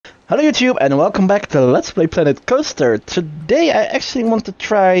Hello YouTube and welcome back to Let's Play Planet Coaster. Today I actually want to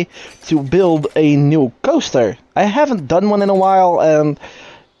try to build a new coaster. I haven't done one in a while and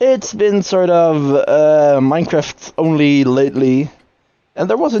it's been sort of Minecraft only lately. And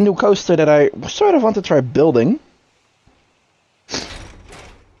there was a new coaster that I sort of want to try building.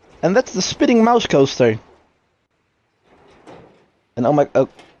 And that's the Spinning Mouse Coaster. And oh my...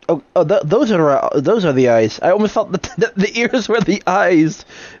 those are the eyes. I almost thought that the ears were the eyes.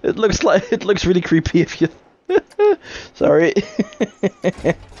 It looks really creepy if you. Sorry.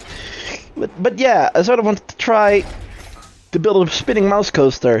 but yeah, I sort of wanted to try to build a spinning mouse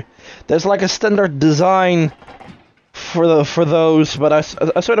coaster. There's like a standard design for those, but I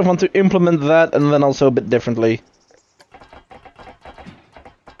sort of want to implement that and then also a bit differently.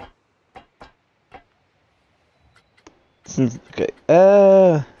 Okay.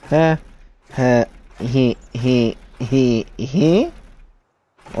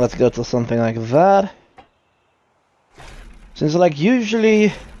 Let's go to something like that. Since like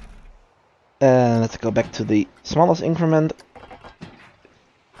usually, let's go back to the smallest increment.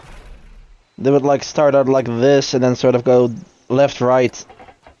 They would like start out like this and then sort of go left, right.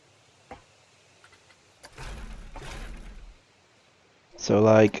 So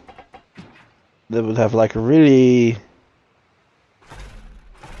like, they would have like really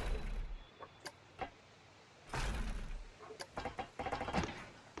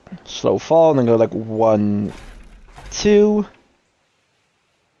slow fall and then go like 1, 2,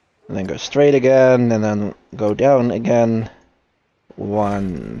 and then go straight again and then go down again.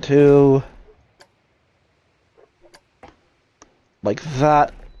 1, 2, like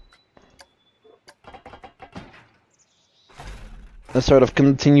that, and sort of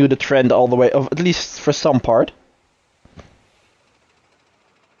continue the trend all the way, of at least for some part.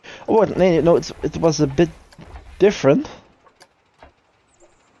 Oh no, it was a bit different.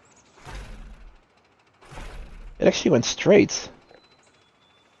 It actually went straight.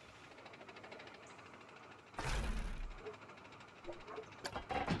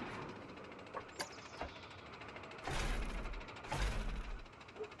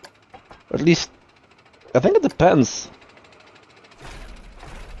 Or at least, I think it depends.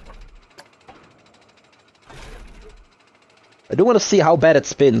 I do want to see how bad it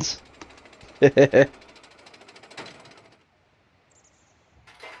spins.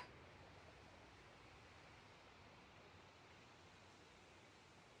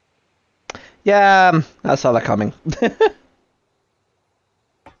 Yeah, I saw that coming.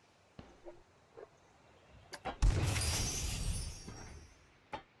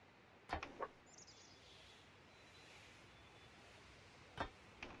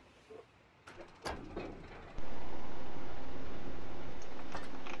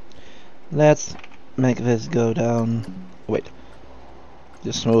 Let's make this go down. Wait,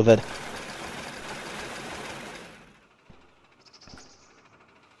 just smooth it.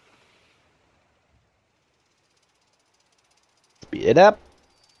 Speed it up.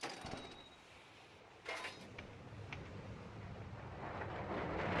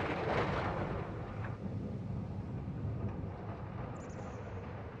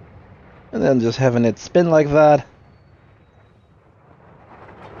 And then just having it spin like that.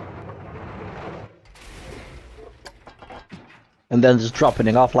 And then just dropping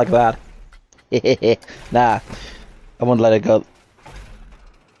it off like that. Nah, I won't let it go.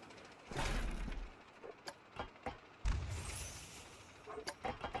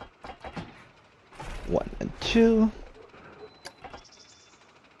 One and two.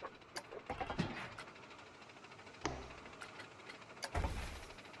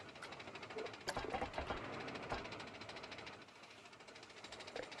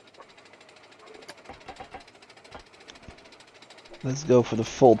 Let's go for the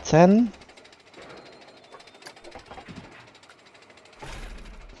full 10.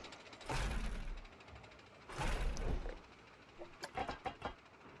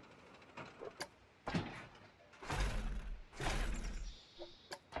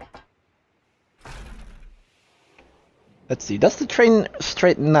 Let's see, does the train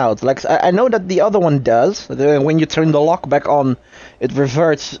straighten out? Like, I know that the other one does. When you turn the lock back on, it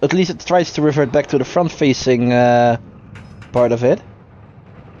reverts, at least it tries to revert back to the front-facing part of it.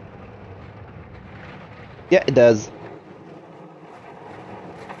 Yeah, it does.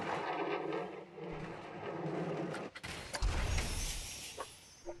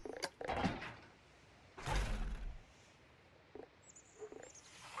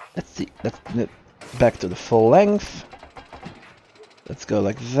 Let's see, let's back to the full length. Let's go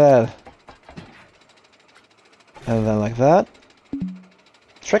like that. And then like that.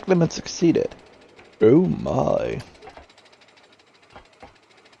 Track limit succeeded. Oh my.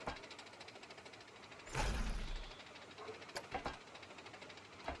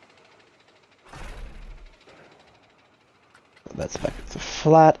 That's back to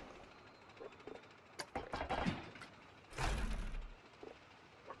flat.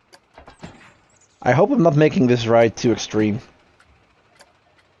 I hope I'm not making this ride too extreme.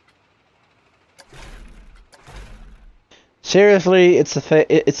 Seriously, it's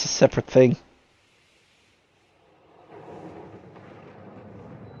a separate thing.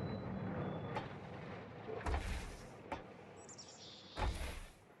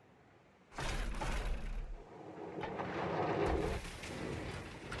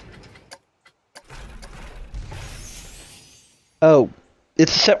 Oh,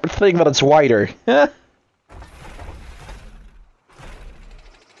 it's a separate thing, but it's wider. You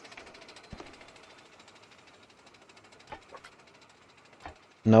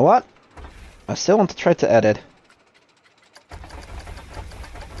know what? I still want to try to edit.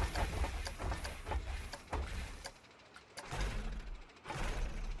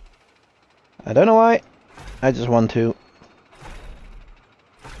 I don't know why. I just want to.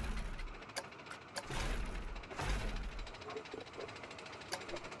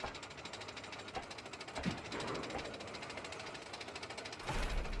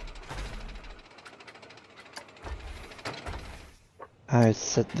 I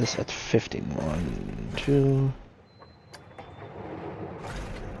set this at 15. 1, 2.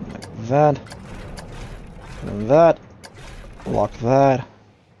 Like that. And that. Lock that.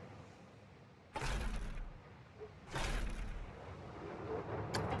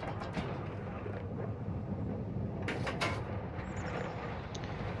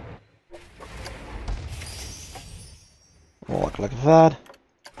 Lock like that.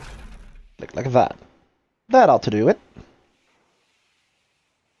 Click like that. That ought to do it.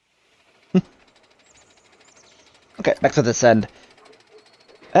 Okay, back to this end.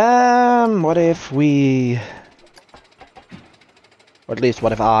 What if we... Or at least,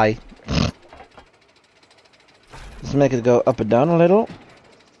 what if I... Let's make it go up and down a little.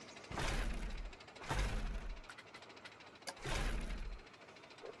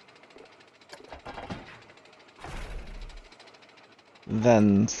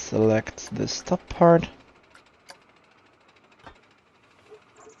 Then select this top part.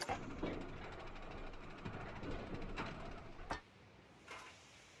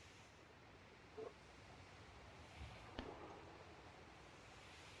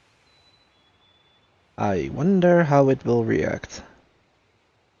 I wonder how it will react.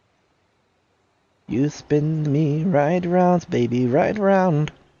 You spin me right round, baby, right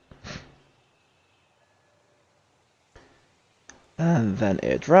round. And then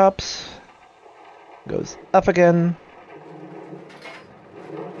it drops, goes up again,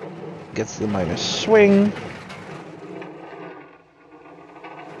 gets the minor swing.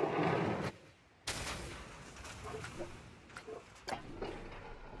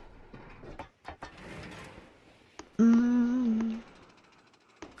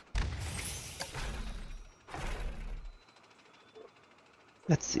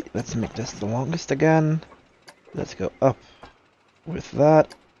 Let's see, let's make this the longest again. Let's go up with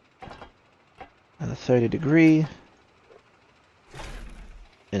that. And a 30°.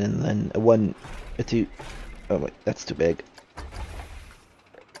 And then a 1, a 2. Oh wait, that's too big.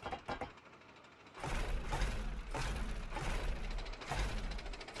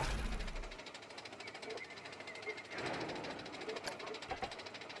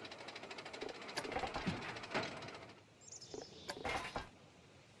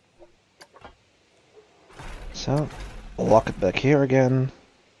 So, lock it back here again.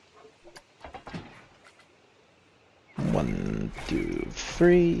 1, 2,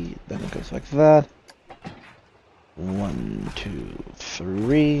 3. Then it goes like that. 1, 2,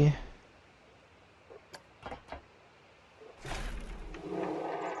 3.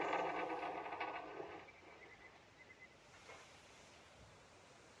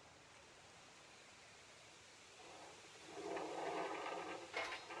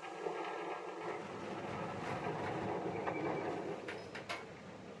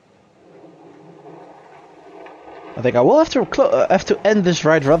 I think I will have to end this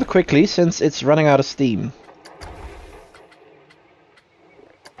ride rather quickly since it's running out of steam.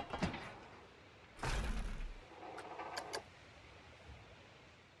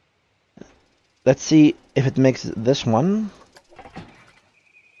 Let's see if it makes this one.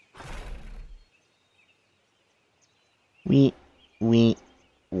 Wee.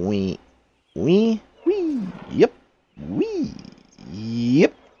 Yep.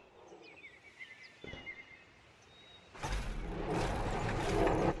 Yep.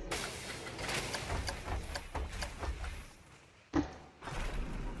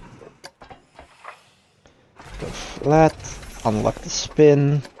 Go flat, unlock the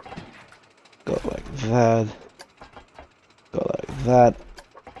spin, go like that, go that.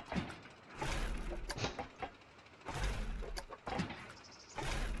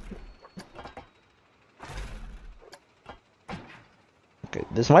 Okay,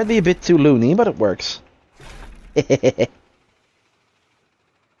 this might be a bit too loony, but it works.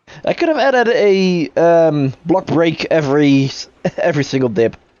 I could have added a block break every single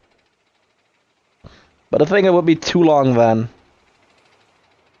dip, but I think it would be too long then.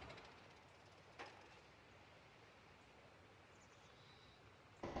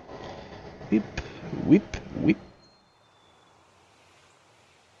 Weep, weep, weep.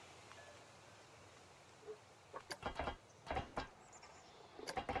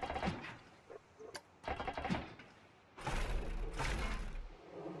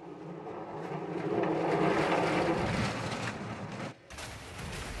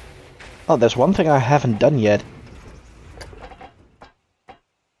 Oh, there's one thing I haven't done yet.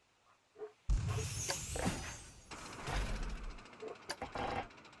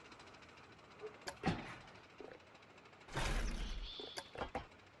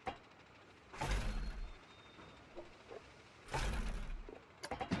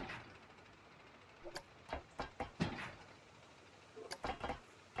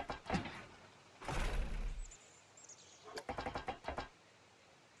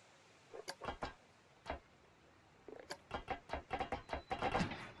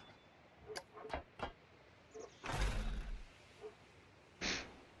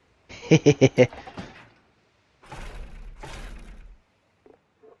 Okay,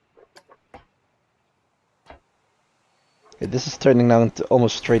 this is turning now into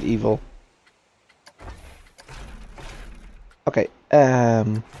almost straight evil. Okay,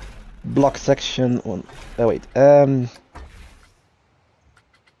 block section one. Oh wait,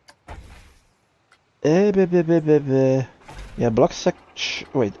 yeah, block section.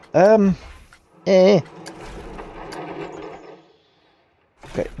 Wait,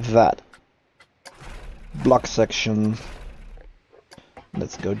 Okay, that block section.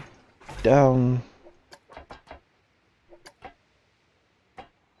 Let's go down.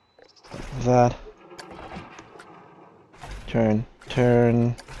 That. Turn.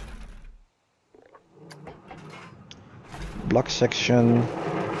 Block section.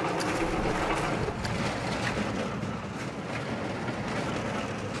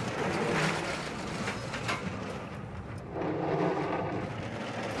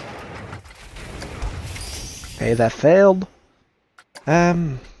 Okay, that failed.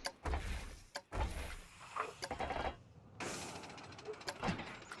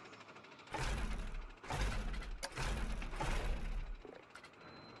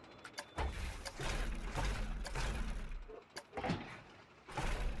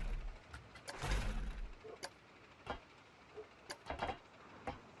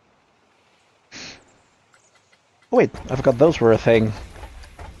 Wait, I forgot those were a thing.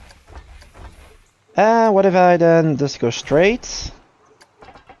 What if I then just go straight?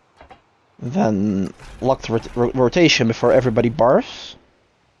 Then lock the rotation before everybody bars.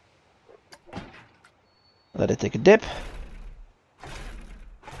 Let it take a dip.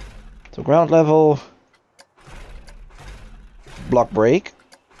 To ground level. Block break.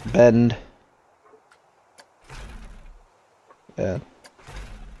 Bend.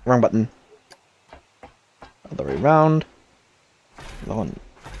 Wrong button. Other way around. 1,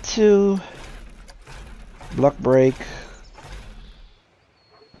 2. Block break.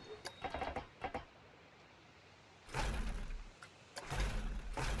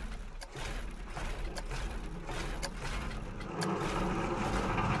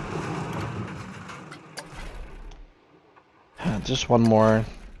 Just one more.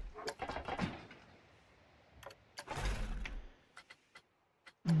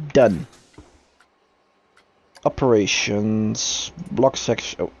 Done. Operations. Block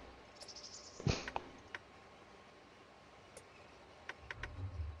section. Oh.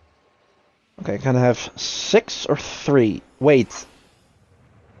 Okay, can I have 6 or 3? Wait.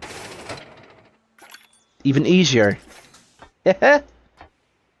 Even easier.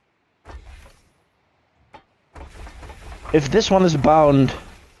 If this one is bound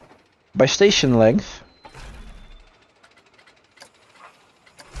by station length,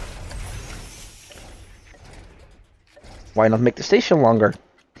 why not make the station longer?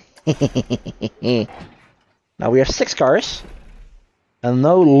 Now we have 6 cars. And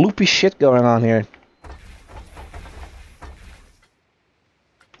no loopy shit going on here.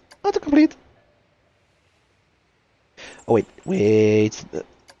 Autocomplete. Oh wait.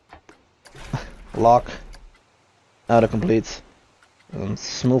 Lock. Autocomplete. And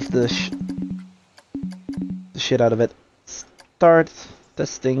smooth the shit out of it. Start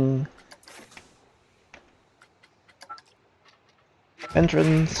testing.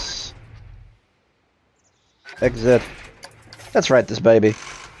 Entrance. Exit. Let's ride this baby.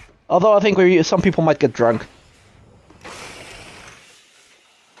 Although I think some people might get drunk.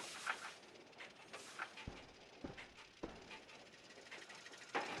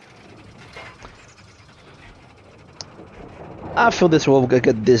 I feel this will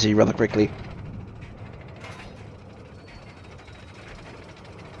get dizzy rather quickly.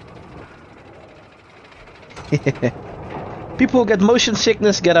 People who get motion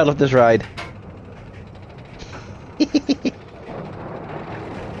sickness, get out of this ride.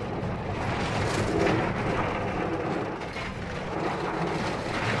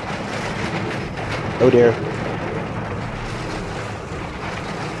 Oh dear.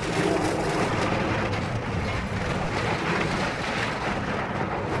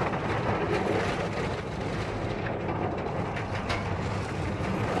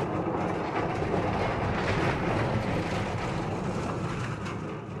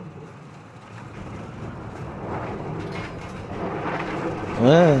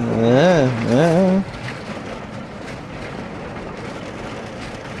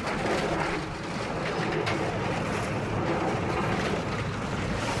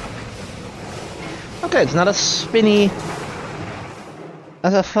 Okay, it's not as spinny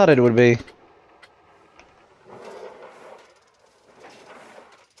as I thought it would be.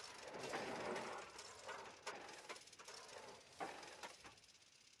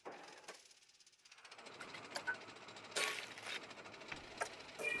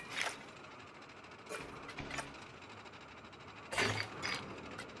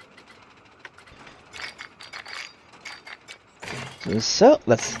 So,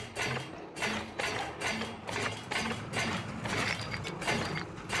 let's...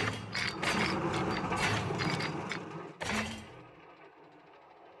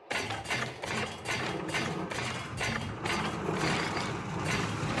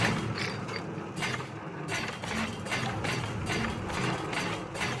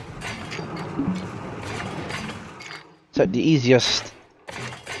 So, the easiest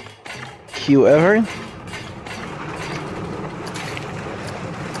queue ever.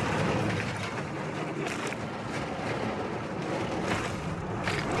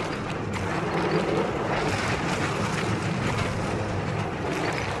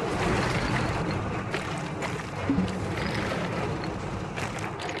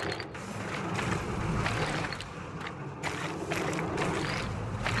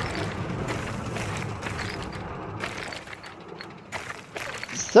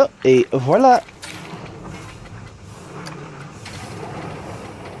 So, et voilà.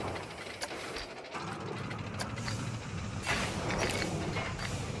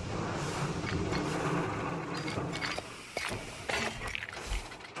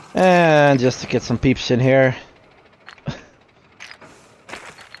 And just to get some peeps in here.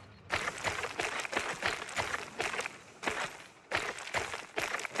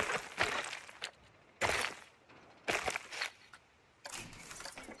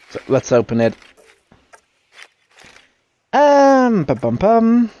 So let's open it. Bum bum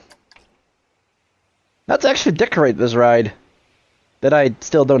bum. Let's actually decorate this ride. That I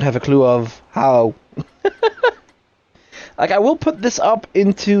still don't have a clue of how. Like, I will put this up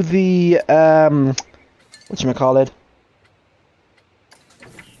into the whatchamacallit?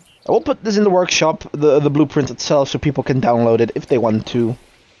 I will put this in the workshop, the blueprint itself, so people can download it if they want to.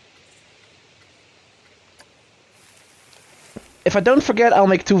 If I don't forget, I'll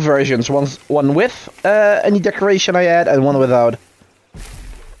make two versions. One with any decoration I add, and one without.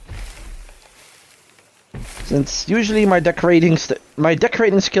 Since usually my decorating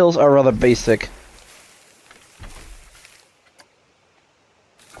skills are rather basic.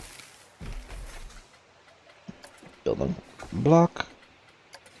 Building block.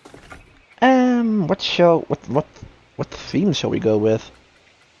 What theme shall we go with?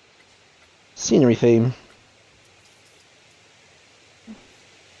 Scenery theme.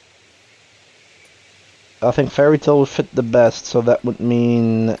 I think fairy tale would fit the best, so that would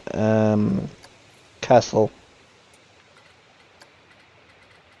mean castle.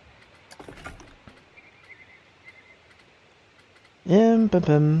 Bum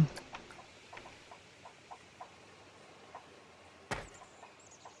bum.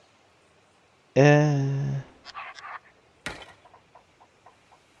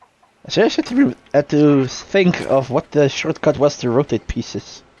 I seriously had to think of what the shortcut was to rotate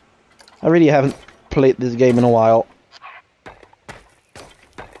pieces. I really haven't played this game in a while.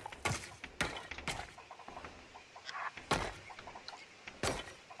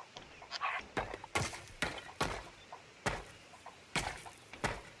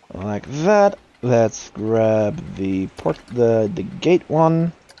 Like that. Let's grab the the gate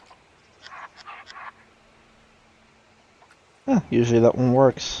one. Usually that one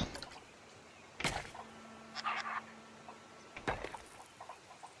works.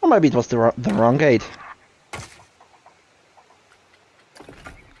 Or maybe it was the wrong gate.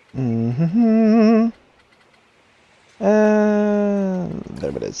 There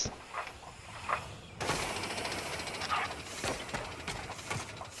it is.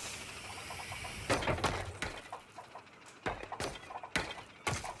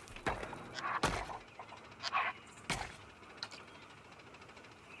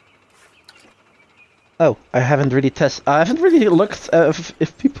 Oh, I haven't really looked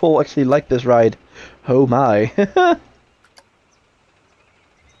if people actually like this ride. Oh my.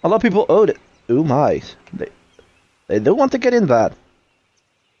 A lot of people owed it. Oh my. They do want to get in that.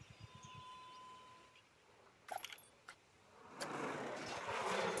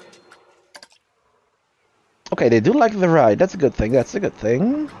 Okay, they do like the ride. That's a good thing. That's a good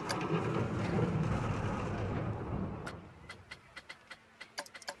thing.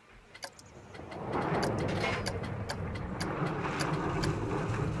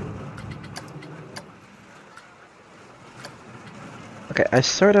 Okay, I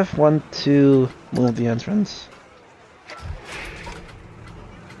sort of want to move the entrance.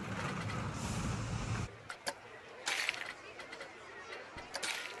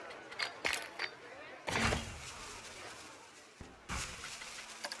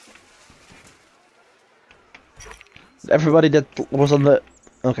 Everybody that was on the...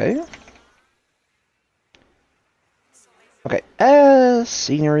 Okay. Okay,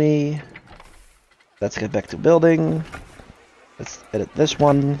 scenery. Let's get back to building. Let's edit this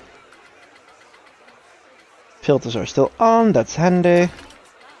one. Filters are still on, that's handy.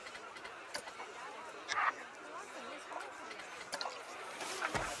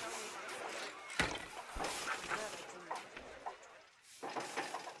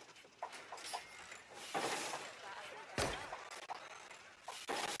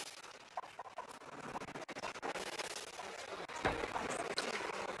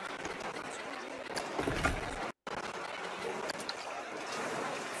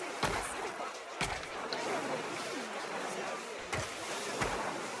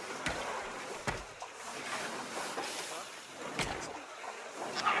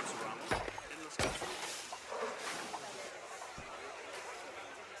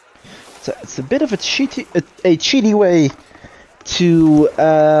 So it's a bit of a cheaty way to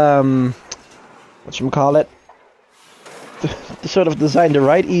whatchamacallit, to sort of design the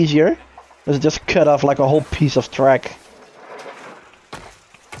ride easier. Let's just cut off like a whole piece of track.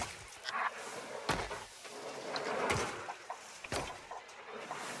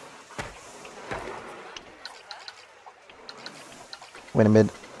 Wait a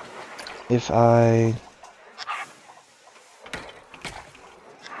minute. If I...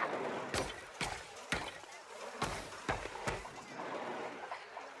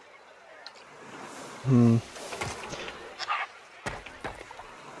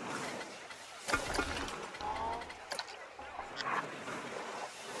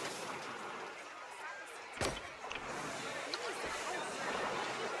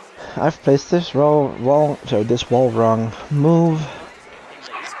 I've placed this wall wrong. Move.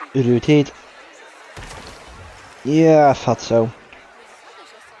 Rotate. Yeah, I thought so.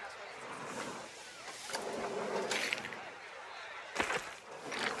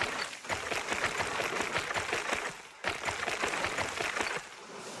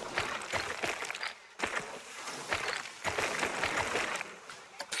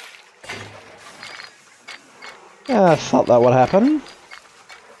 Yeah, I thought that would happen.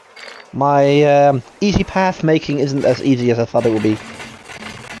 My easy path making isn't as easy as I thought it would be.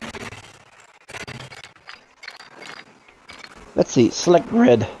 Let's see, select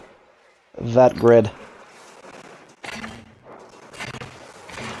grid. That grid.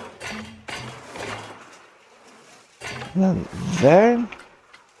 And then there.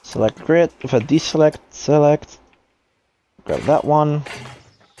 Select grid. If I deselect, select. Grab that one.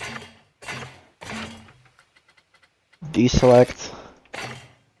 Deselect.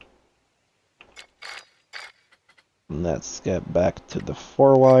 Let's get back to the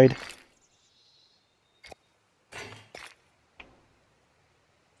 4 wide.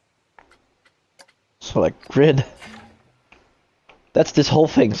 Select grid. That's this whole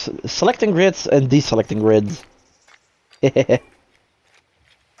thing. Selecting grids and deselecting grids.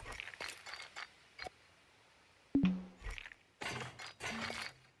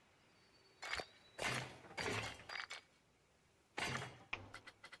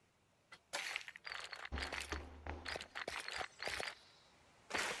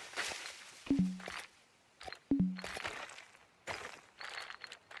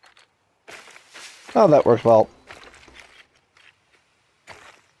 Oh, that works well.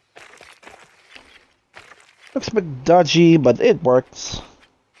 Looks a bit dodgy, but it works.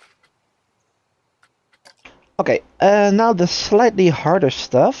 Okay, now the slightly harder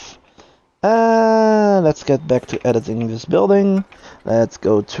stuff. Let's get back to editing this building. Let's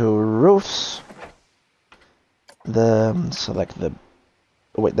go to roofs. Select the...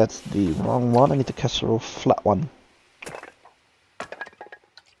 Oh, wait, that's the wrong one. I need to cast a roof flat one.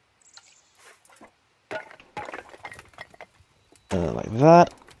 Like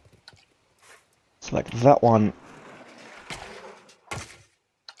that. Select that one.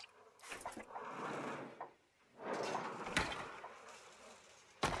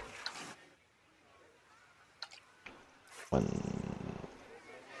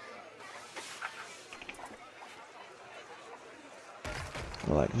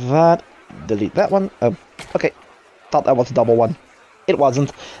 Like that. Delete that one. Oh, okay. Thought that was a double one. It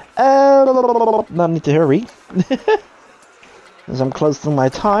wasn't. Now I need to hurry. As I'm close to my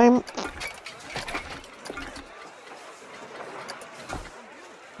time.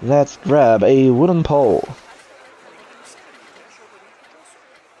 Let's grab a wooden pole.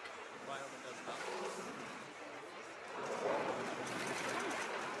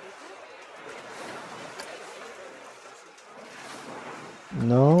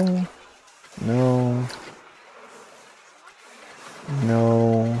 No. No.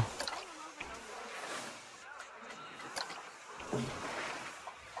 No.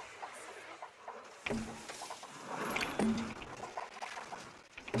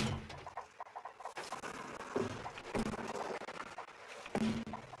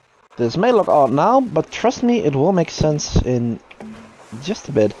 This may look odd now, but trust me, it will make sense in just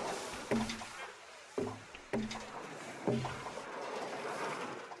a bit.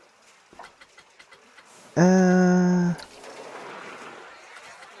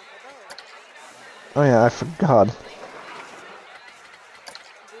 Oh yeah, I forgot.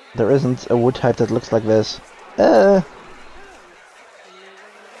 There isn't a wood type that looks like this.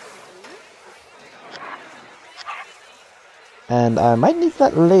 And I might need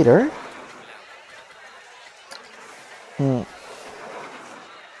that later. I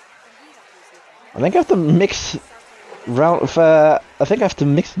think I have to mix I think I have to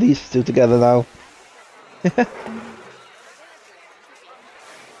mix these two together now.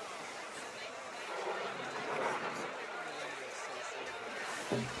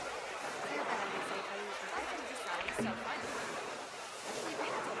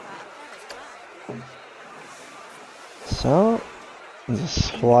 So,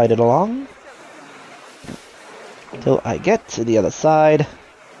 just slide it along till I get to the other side.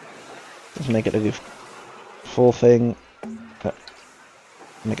 Just make it a full thing.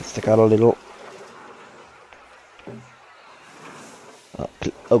 Make it stick out a little.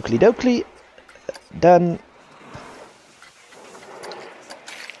 Oakley dokley. Done.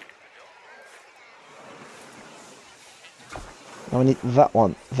 Now we need that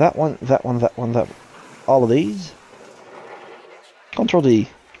one, that one, that one, that one, that one. All of these. Control D.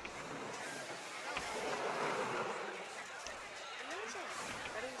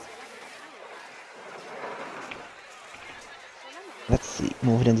 Let's see,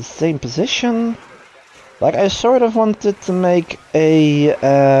 move it in the same position. Like I sort of wanted to make a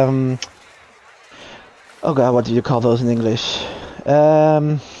oh god, what do you call those in English?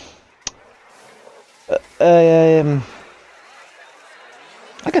 I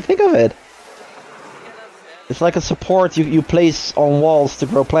can think of it. It's like a support you place on walls to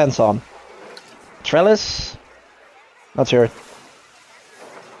grow plants on. Trellis? Not sure.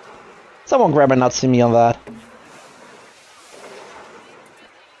 Someone grab a Nazi me on that.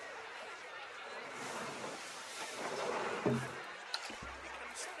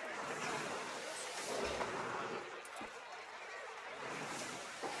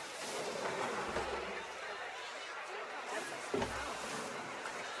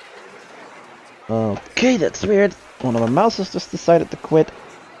 Okay, that's weird. One of my mouses just decided to quit.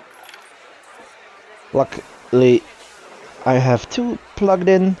 Luckily, I have two plugged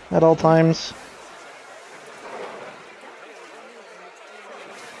in at all times.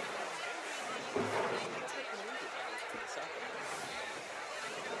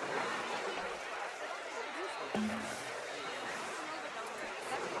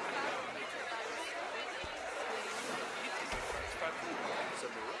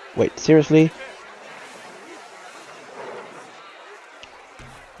 Wait, seriously?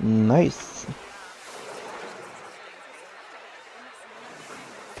 Nice.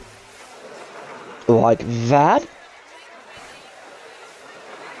 Like that?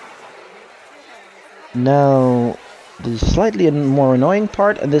 No. the slightly more annoying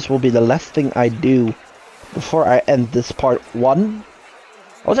part, and this will be the last thing I do before I end this part 1.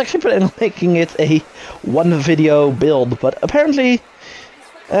 I was actually planning on making it a 1 video build, but apparently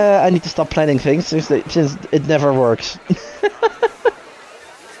I need to stop planning things since it never works.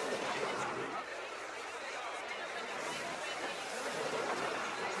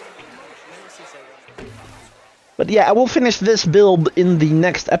 But yeah, I will finish this build in the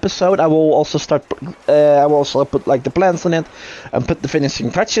next episode. I will also I will also put like the plans on it and put the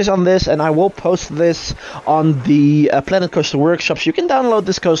finishing touches on this, and I will post this on the Planet Coaster workshops. You can download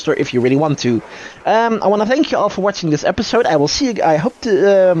this coaster if you really want to. I want to thank you all for watching this episode. I will see you. I hope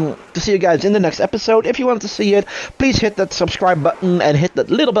to see you guys in the next episode. If you want to see it, please hit that subscribe button and hit that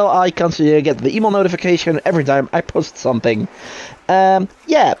little bell icon so you get the email notification every time I post something.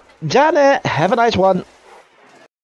 Yeah, Jana, have a nice one.